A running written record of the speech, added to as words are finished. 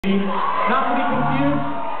Not to be confused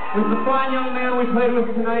with the fine young man we played with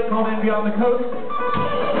tonight called And Beyond the Coast.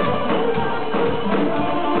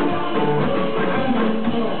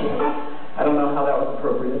 I don't know how that was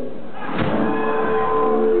appropriate.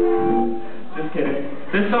 Just kidding.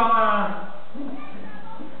 This song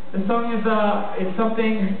is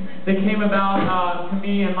something that came about to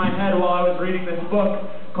me in my head while I was reading this book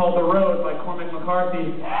called The Road by Cormac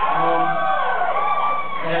McCarthy.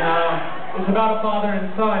 It's about a father and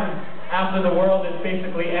son after the world has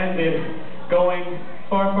basically ended, going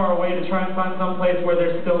far, far away to try and find some place where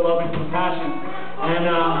there's still love and compassion. And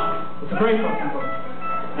it's a great fucking book.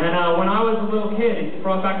 And when I was a little kid, it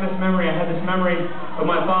brought back this memory. I had this memory of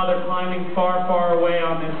my father climbing far, far away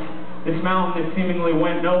on this mountain that seemingly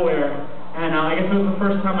went nowhere. And I guess it was the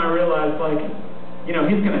first time I realized, like, you know,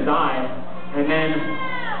 he's gonna die. And then,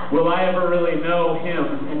 will I ever really know him?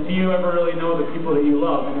 And do you ever really know the people that you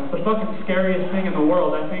love? And it's the fucking scariest thing in the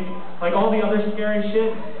world. I think, like, all the other scary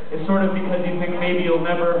shit is sort of because you think maybe you'll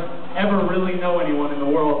never, ever really know anyone in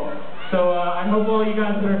the world. So I hope all you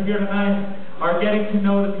guys that are here tonight are getting to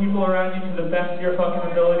know the people around you to the best of your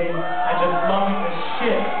fucking ability and just loving the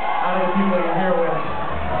shit out of the people you're here with.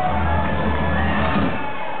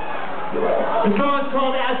 The song is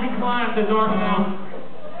called As We Climb the Dark Mountain.